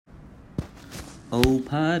Oh,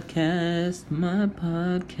 podcast, my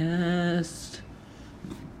podcast.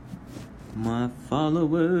 My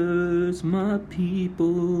followers, my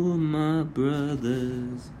people, my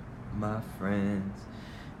brothers, my friends.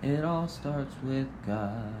 It all starts with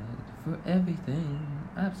God for everything,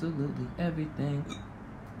 absolutely everything.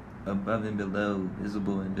 Above and below,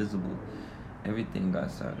 visible and invisible. Everything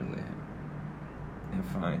got started with Him. And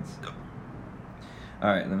finds.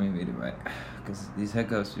 Alright, let me read it right. Because these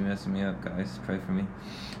hiccups be messing me up, guys. Pray for me.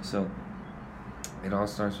 So, it all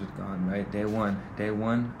starts with God, right? Day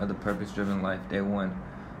one of the purpose-driven life. Day one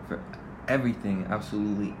for everything,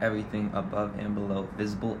 absolutely everything above and below,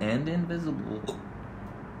 visible and invisible.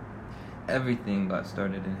 Everything got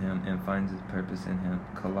started in Him and finds its purpose in Him.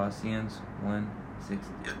 Colossians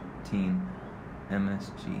 1:16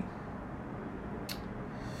 MSG.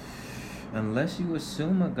 Unless you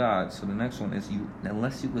assume a God, so the next one is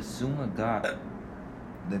unless you assume a God,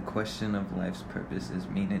 the question of life's purpose is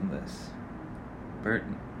meaningless.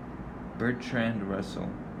 Bertrand Russell,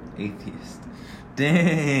 atheist.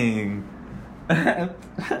 Dang.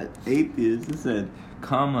 Atheist. It said,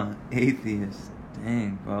 atheist.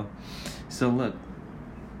 Dang, bro. So look,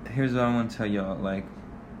 here's what I want to tell y'all. Like,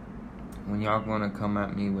 when y'all gonna come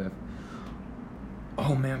at me with,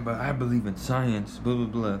 oh man, but I believe in science, blah blah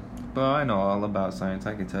blah. But I know all about science.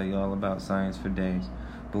 I can tell you all about science for days.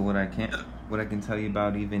 But what I can tell you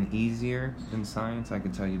about even easier than science, I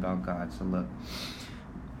can tell you about God. So look,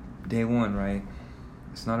 day one, right?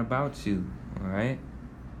 It's not about you, all right?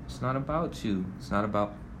 It's not about you. It's not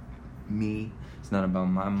about me. It's not about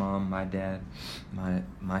my mom, my dad,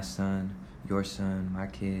 my son, my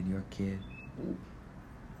kid, your kid,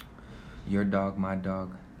 your dog, my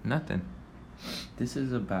dog. Nothing. This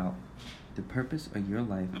is about the purpose of your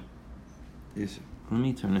life. Let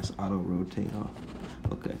me turn this auto rotate off.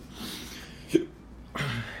 Okay. The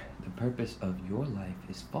purpose of your life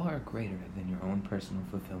is far greater than your own personal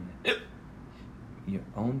fulfillment. Your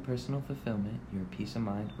own personal fulfillment, your peace of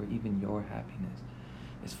mind, or even your happiness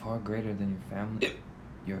is far greater than your family,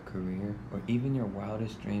 your career, or even your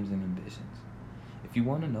wildest dreams and ambitions. If you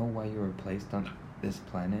want to know why you were placed on this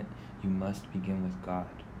planet, you must begin with God.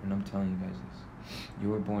 And I'm telling you guys this. You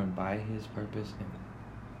were born by His purpose and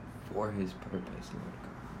for His purpose, Lord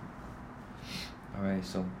God. Alright,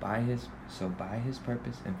 so by His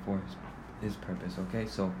purpose and for His purpose, okay?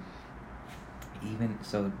 So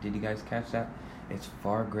did you guys catch that? It's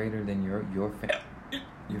far greater than your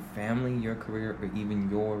family, your career, or even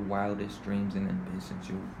your wildest dreams and ambitions.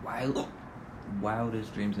 Your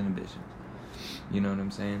wildest dreams and ambitions. You know what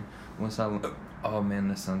I'm saying? Oh man,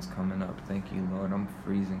 the sun's coming up. Thank you, Lord. I'm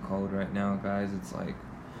freezing cold right now, guys. It's like,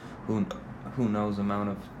 who knows amount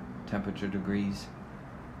of temperature degrees.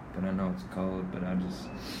 But I know it's cold, but I just, you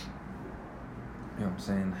know what I'm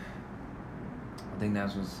saying? I think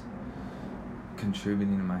that's what's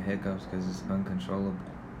contributing to my hiccups, because it's uncontrollable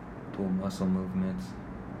muscle movements,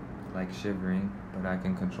 like shivering, but I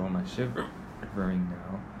can control my shivering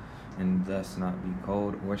now, and thus not be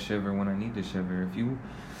cold or shiver when I need to shiver.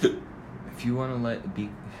 If you want to let it be,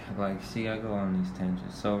 like, see, I go on these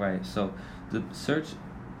tangents. So the search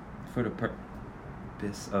for the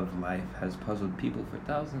purpose of life has puzzled people for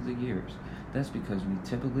thousands of years. That's because we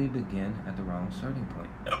typically begin at the wrong starting point.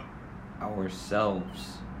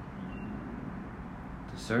 Ourselves.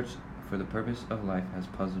 The search for the purpose of life has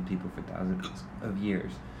puzzled people for thousands of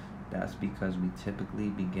years. That's because we typically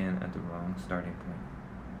begin at the wrong starting point.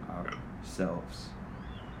 Ourselves.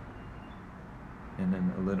 And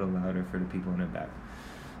then a little louder for the people in the back.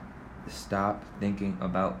 Stop thinking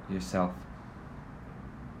about yourself.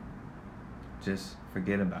 Just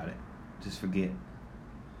forget about it. Just forget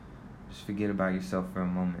about yourself for a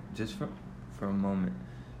moment. Just for a moment.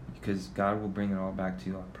 Because God will bring it all back to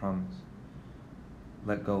you, I promise.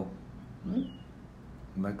 Let go.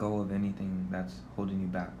 Let go of anything that's holding you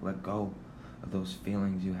back. Let go of those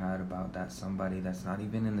feelings you had about that somebody that's not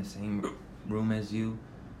even in the same room as you.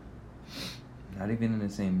 Not even in the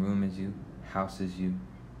same room as you, house as you,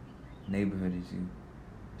 neighborhood as you,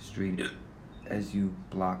 street as you,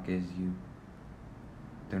 block as you.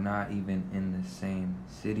 They're not even in the same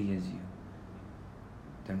city as you.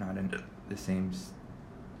 They're not in the same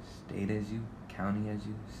state as you, county as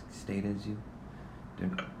you, state as you.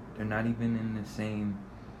 They're not even in the same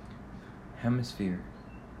hemisphere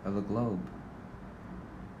of the globe.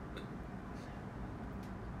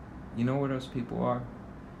 You know where those people are?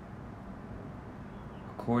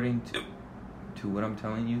 According to what I'm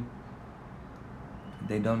telling you,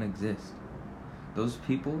 they don't exist. Those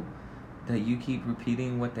people that you keep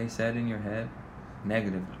repeating what they said in your head,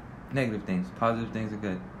 negative things, positive things are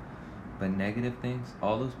good. But negative things,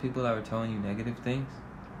 all those people that were telling you negative things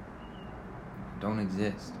don't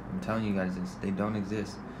exist. I'm telling you guys this. They don't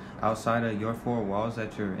exist. Outside of your four walls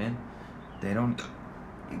that you're in, they don't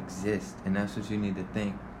exist. And that's what you need to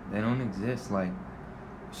think. They don't exist. Like,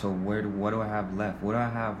 so what do I have left? What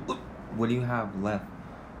do you have left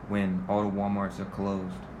when all the Walmarts are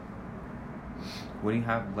closed? What do you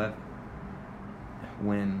have left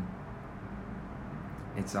when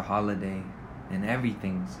it's a holiday and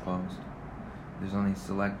everything's closed? There's only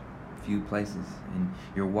select few places and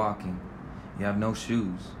you're walking. You have no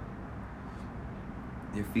shoes.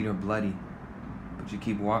 Your feet are bloody, but you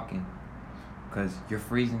keep walking because you're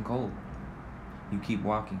freezing cold. You keep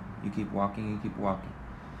walking. You keep walking. You keep walking.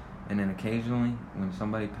 And then occasionally, when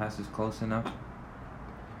somebody passes close enough,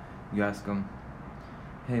 you ask them,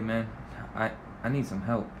 "Hey man, I need some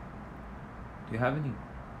help. Do you have any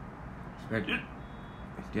spare? Do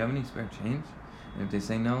you have any spare change?" And if they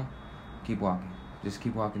say no, keep walking. Just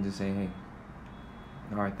keep walking. Just say, "Hey,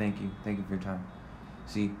 all right, thank you for your time."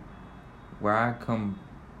 See, where I come,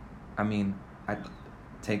 I mean, I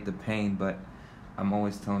take the pain, but I'm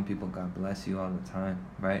always telling people God bless you all the time,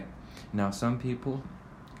 right? Now, some people,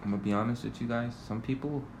 I'm gonna be honest with you guys, some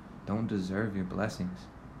people don't deserve your blessings.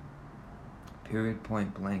 Period,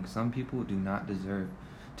 point blank. Some people do not deserve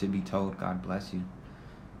to be told God bless you.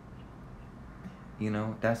 You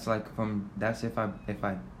know, that's like that's if I'm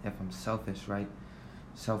selfish, right?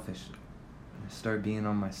 Selfish. Start being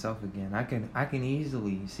on myself again. I can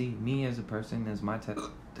easily see me as a person, as my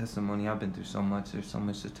testimony. I've been through so much. There's so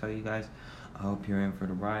much to tell you guys. I hope you're in for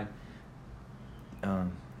the ride.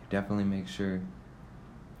 Definitely make sure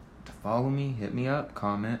to follow me, hit me up,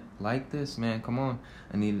 comment, like this, man. Come on,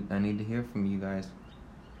 I need to hear from you guys.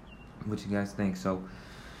 What you guys think? So,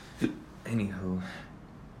 anywho,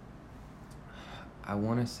 I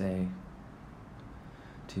want to say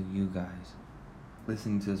to you guys,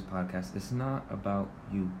 listening to this podcast, it's not about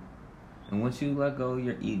you. And once you let go of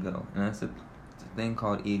your ego, and it's a thing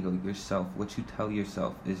called ego, yourself, what you tell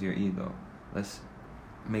yourself is your ego. Let's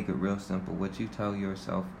make it real simple. What you tell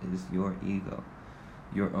yourself is your ego.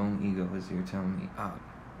 Your own ego is you're telling me, I'm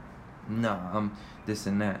this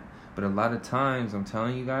and that. But a lot of times, I'm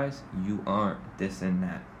telling you guys, you aren't this and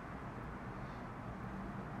that.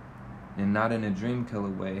 And not in a dream killer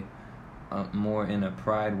way, more in a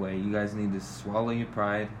pride way. You guys need to swallow your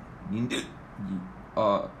pride. You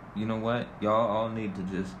know what? Y'all all need to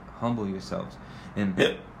just humble yourselves.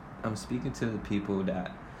 And I'm speaking to the people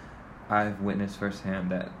that I've witnessed firsthand,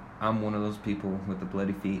 that I'm one of those people with the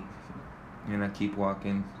bloody feet, and I keep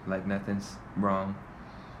walking like nothing's wrong,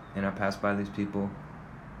 and I pass by these people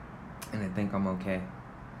and I think I'm okay.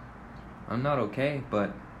 I'm not okay,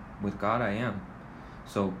 but with God I am.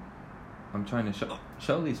 So I'm trying to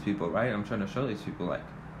show these people, right? I'm trying to show these people, like,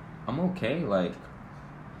 I'm okay. Like,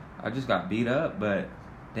 I just got beat up, but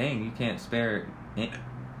dang, you can't spare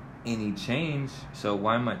any change. So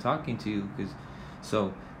why am I talking to you? Because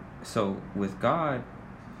so with God,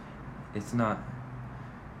 it's no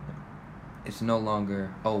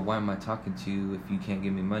longer, oh, why am I talking to you if you can't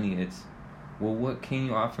give me money? It's, well, what can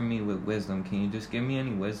you offer me with wisdom? Can you just give me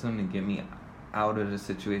any wisdom to get me out of the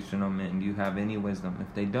situation I'm in? Do you have any wisdom?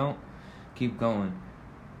 If they don't, keep going.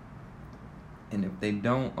 And if they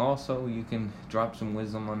don't, also, you can drop some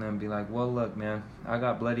wisdom on them and be like, well, look, man, I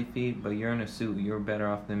got bloody feet, but you're in a suit. You're better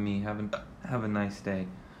off than me. Have a nice day.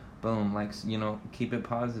 Boom. Like, you know, keep it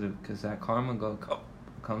positive, because that karma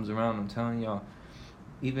comes around. I'm telling y'all.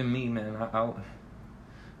 Even me, man,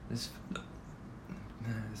 it's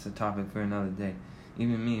a topic for another day.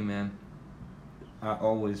 Even me, man, I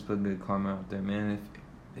always put good karma out there, man.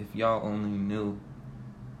 If y'all only knew,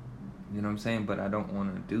 you know what I'm saying? But I don't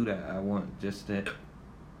want to do that. I want just to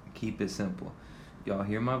keep it simple. Y'all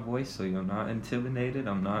hear my voice, so you're not intimidated.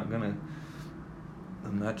 I'm not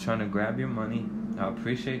trying to grab your money. I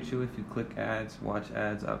appreciate you if you click ads, watch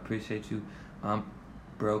ads. I appreciate you. I'm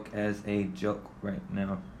broke as a joke right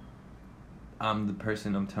now. I'm the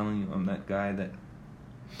person, I'm telling you, I'm that guy that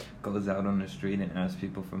goes out on the street and asks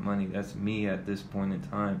people for money. That's me at this point in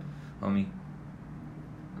time, homie.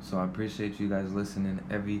 So I appreciate you guys listening.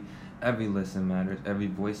 Every listen matters. Every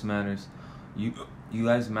voice matters. You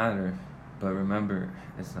guys matter. But remember,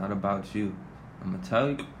 it's not about you. I'm gonna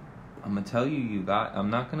tell you I'm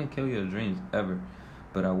not gonna kill your dreams ever.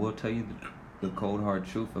 But I will tell you the cold hard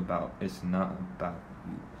truth about it's not about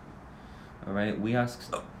you. Alright? We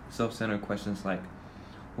ask self-centered questions like,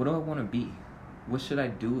 what do I want to be? What should I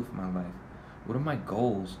do with my life? What are my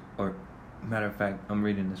goals? Or, matter of fact, I'm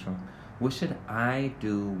reading this wrong. What should I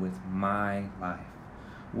do with my life?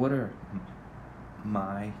 What are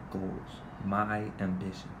my goals, my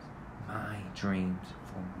ambitions, my dreams,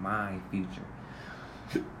 for my future.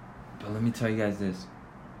 But let me tell you guys this.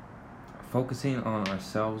 Focusing on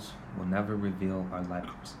ourselves will never reveal our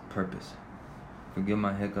life's purpose. Forgive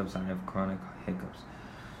my hiccups, I have chronic hiccups.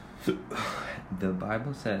 The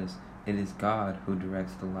Bible says it is God who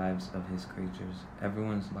directs the lives of his creatures.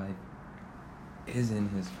 Everyone's life is in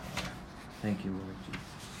his power. Thank you, Lord Jesus.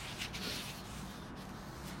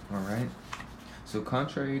 Alright? So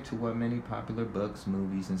contrary to what many popular books,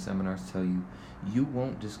 movies, and seminars tell you, you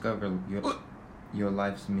won't discover your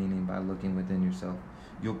life's meaning by looking within yourself.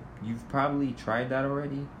 You've probably tried that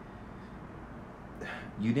already.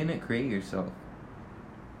 You didn't create yourself.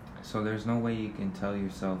 So there's no way you can tell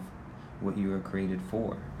yourself what you were created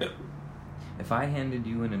for. If I handed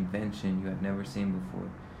you an invention you had never seen before,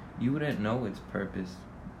 you wouldn't know its purpose.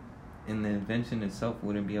 And the invention itself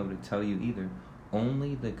wouldn't be able to tell you either.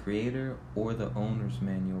 Only the creator or the owner's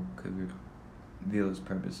manual could reveal its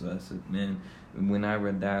purpose to us. Man, when I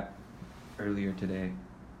read that earlier today,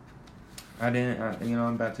 I'm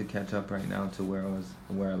about to catch up right now to where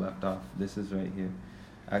I left off. This is right here.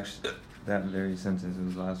 Actually, that very sentence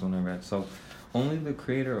was the last one I read. So, only the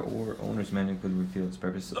creator or owner's manual could reveal its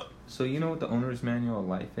purpose. So you know what the owner's manual of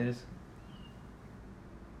life is?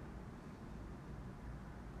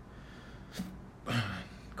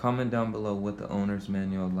 Comment down below what the owner's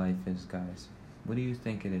manual of life is, guys. What do you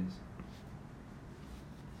think it is?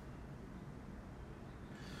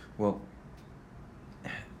 Well,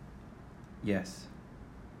 yes.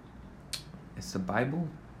 It's the Bible,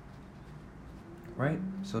 right?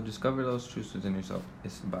 So discover those truths within yourself.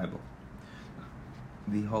 It's the Bible.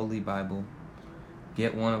 The Holy Bible.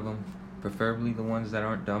 Get one of them. Preferably the ones that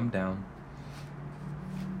aren't dumbed down.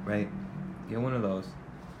 Right? Get one of those.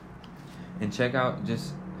 And check out,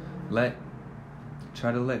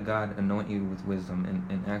 try to let God anoint you with wisdom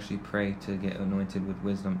and actually pray to get anointed with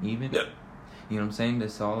wisdom. Even, you know what I'm saying?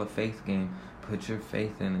 This is all a faith game. Put your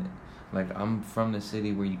faith in it. Like, I'm from the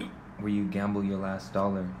city where you gamble your last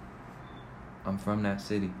dollar. I'm from that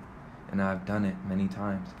city, and I've done it many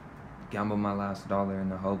times. Gamble my last dollar in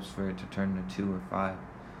the hopes for it to turn to 2 or 5.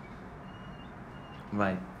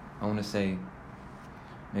 Like, I want to say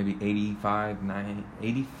maybe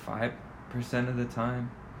 85% of the time,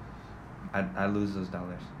 I lose those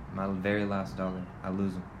dollars. My very last dollar, I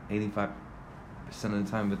lose them 85% of the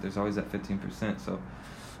time, but there's always that 15%. So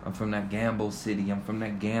I'm from that gamble city. I'm from the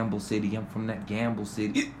gamble city. Gamble,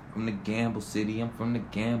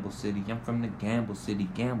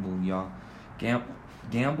 y'all.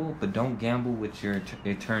 Gamble, but don't gamble with your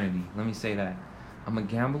eternity. Let me say that. I'm a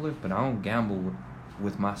gambler, but I don't gamble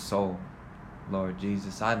with my soul. Lord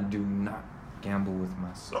Jesus, I do not gamble with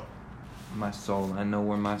my soul. I know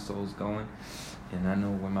where my soul's going, and I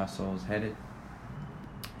know where my soul's headed,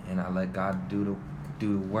 and I let God do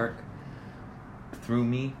the work through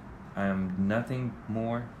me. I am nothing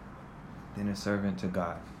more than a servant to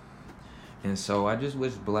God. And so I just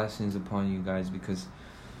wish blessings upon you guys, because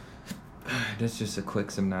that's just a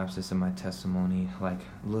quick synopsis of my testimony. Like,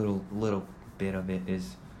 little bit of it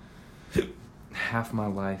is half my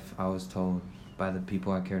life I was told by the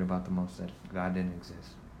people I cared about the most that God didn't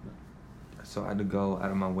exist. So I had to go out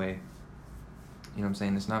of my way. You know what I'm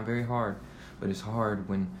saying? It's not very hard, but it's hard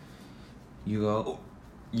when you go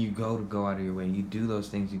out of your way. You do those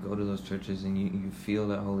things, you go to those churches, and you feel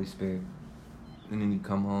that Holy Spirit. And then you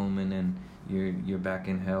come home, and then you're back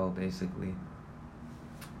in hell, basically.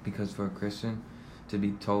 Because for a Christian to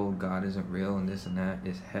be told God isn't real and this and that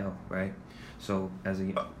is hell, right? So as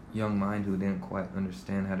a young mind who didn't quite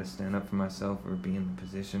understand how to stand up for myself or be in the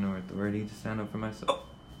position or authority to stand up for myself,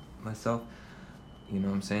 you know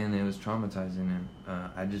what I'm saying? It was traumatizing, and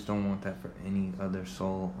I just don't want that for any other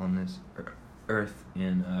soul on this earth.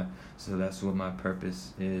 And so that's what my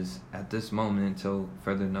purpose is at this moment, until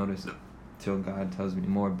further notice, till God tells me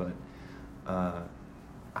more. But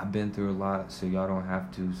I've been through a lot, so y'all don't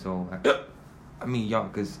have to. So I mean, y'all,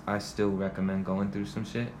 because I still recommend going through some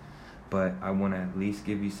shit, but I want to at least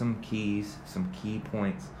give you some key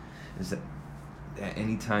points. Is that at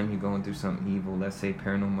any time you're going through something evil, let's say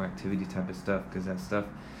paranormal activity type of stuff, because that stuff,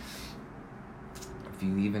 if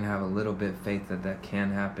you even have a little bit of faith that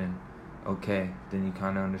can happen, okay, then you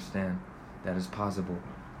kind of understand that it's possible,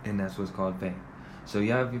 and that's what's called faith. So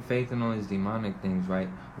you have your faith in all these demonic things, right?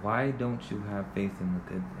 Why don't you have faith in the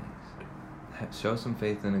good things? Show some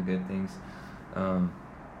faith in the good things.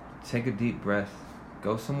 Take a deep breath.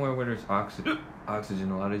 Go somewhere where there's oxygen. A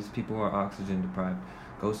lot of these people are oxygen deprived.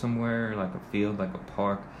 Go somewhere like a field, like a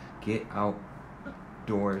park. Get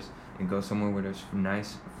outdoors and go somewhere where there's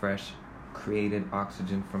nice, fresh, created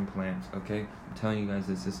oxygen from plants, okay? I'm telling you guys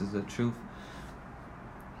this is the truth.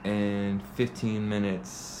 and 15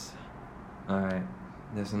 minutes. Alright.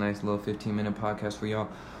 That's a nice little 15-minute podcast for y'all.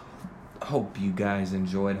 Hope you guys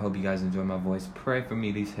enjoyed. Hope you guys enjoyed my voice. Pray for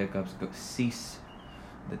me. These hiccups cease.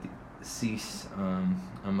 Cease. I'm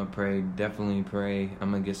gonna pray. Definitely pray.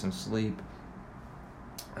 I'm gonna get some sleep.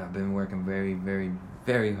 I've been working very, very,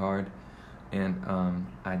 very hard, and I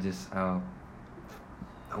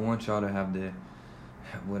want y'all to have the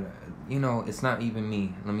it's not even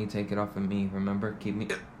me. Let me take it off of me. Remember,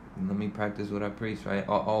 let me practice what I preach, right?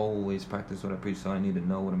 I'll always practice what I preach, so I need to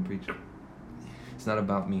know what I'm preaching. It's not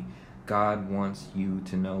about me. God wants you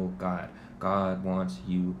to know God. God wants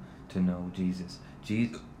you to know Jesus.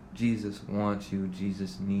 Jesus wants you.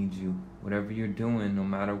 Jesus needs you. Whatever you're doing, no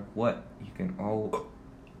matter what, you can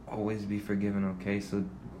always be forgiven, okay? So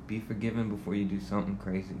be forgiven before you do something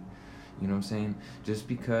crazy. You know what I'm saying? Just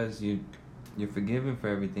because you're forgiven for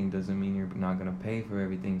everything doesn't mean you're not going to pay for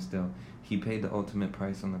everything still. He paid the ultimate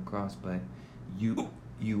price on the cross, but you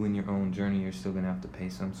in your own journey, you're still going to have to pay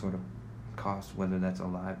some sort of cost, whether that's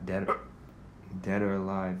alive, dead or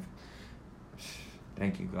alive.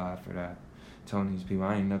 Thank you, God, for that. Telling these people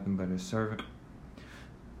I ain't nothing but a servant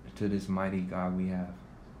to this mighty God we have.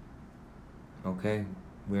 Okay?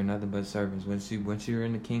 We're nothing but servants. Once you're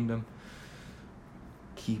in the kingdom,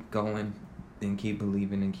 keep going and keep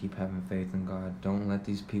believing and keep having faith in God. Don't let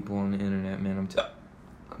these people on the internet, man.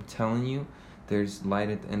 I'm telling you, there's light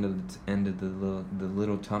at the end of the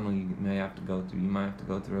little tunnel you may have to go through. You might have to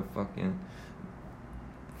go through a fucking,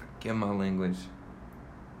 forget my language.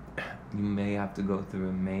 You may have to go through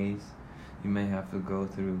a maze. You may have to go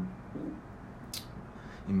through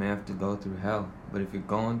hell. But if you're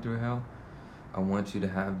going through hell, I want you to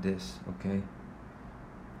have this, okay?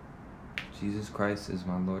 Jesus Christ is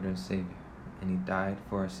my Lord and Savior, and He died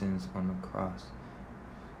for our sins on the cross.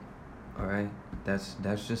 Alright? That's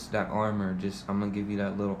just that armor. I'm gonna give you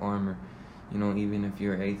that little armor. You know, even if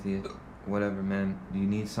you're atheist, whatever, man, you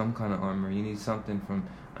need some kind of armor. You need something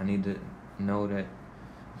I need to know that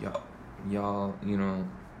y'all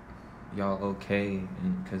okay,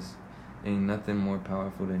 and because ain't nothing more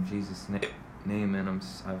powerful than Jesus' name, man.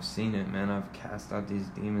 I've seen it, man. I've cast out these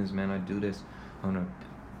demons, man. I do this on a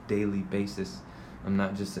daily basis. I'm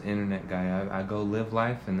not just an internet guy. I go live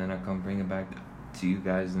life, and then I come bring it back to you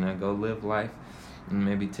guys, and I go live life, and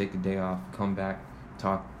maybe take a day off, come back,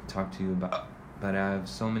 talk to you about. But I have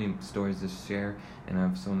so many stories to share, and I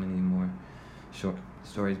have so many more short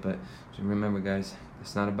stories. But remember, guys,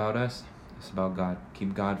 it's not about us. It's about God.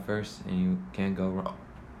 Keep God first, and you can't go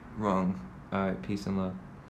wrong. All right, peace and love.